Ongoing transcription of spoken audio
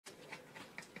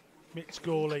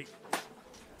GOURLEY,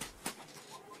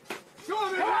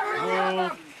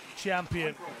 world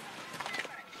champion,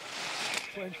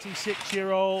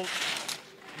 26-year-old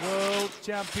world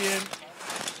champion.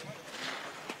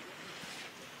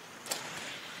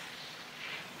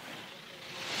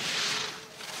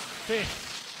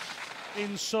 Fifth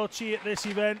in Sochi at this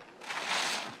event.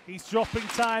 He's dropping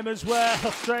time as well.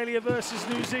 Australia versus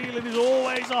New Zealand is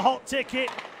always a hot ticket.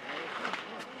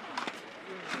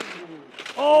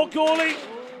 Oh, GOURLEY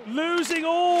losing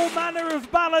all manner of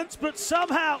balance, but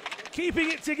somehow keeping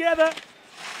it together.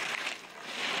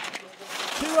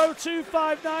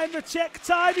 2:02.59, the Czech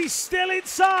time. He's still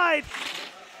inside.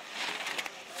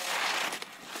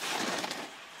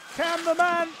 Can the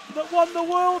man that won the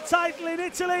world title in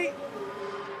Italy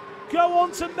go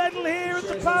on to medal here at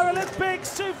the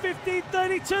Paralympics?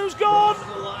 2:15.32's gone.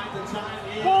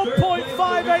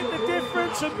 1.58 the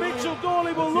difference, and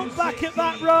GOURLEY will look back at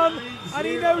that run and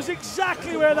he knows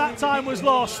exactly where that time was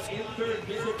lost.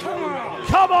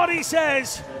 Come on, he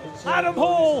says. Adam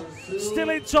Hall still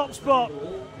in top spot.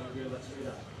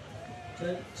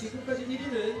 This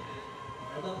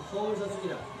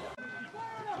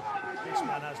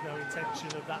man has no intention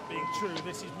of that being true.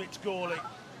 This is GOURLEY.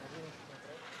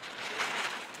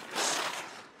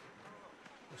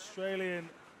 Australian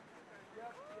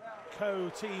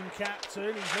co-team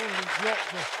captain. He's only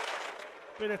dropped a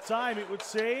bit of time, it would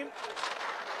seem.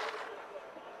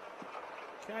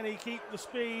 Can he keep the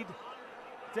speed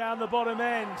down the bottom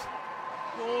end?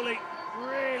 GOURLEY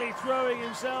really throwing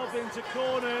himself into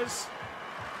corners.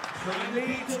 He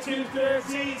leads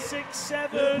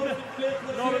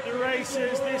 2:13.67. Not at the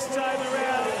races this time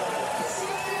around.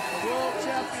 World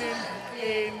champion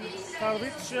in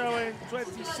Paralympics in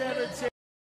 2017.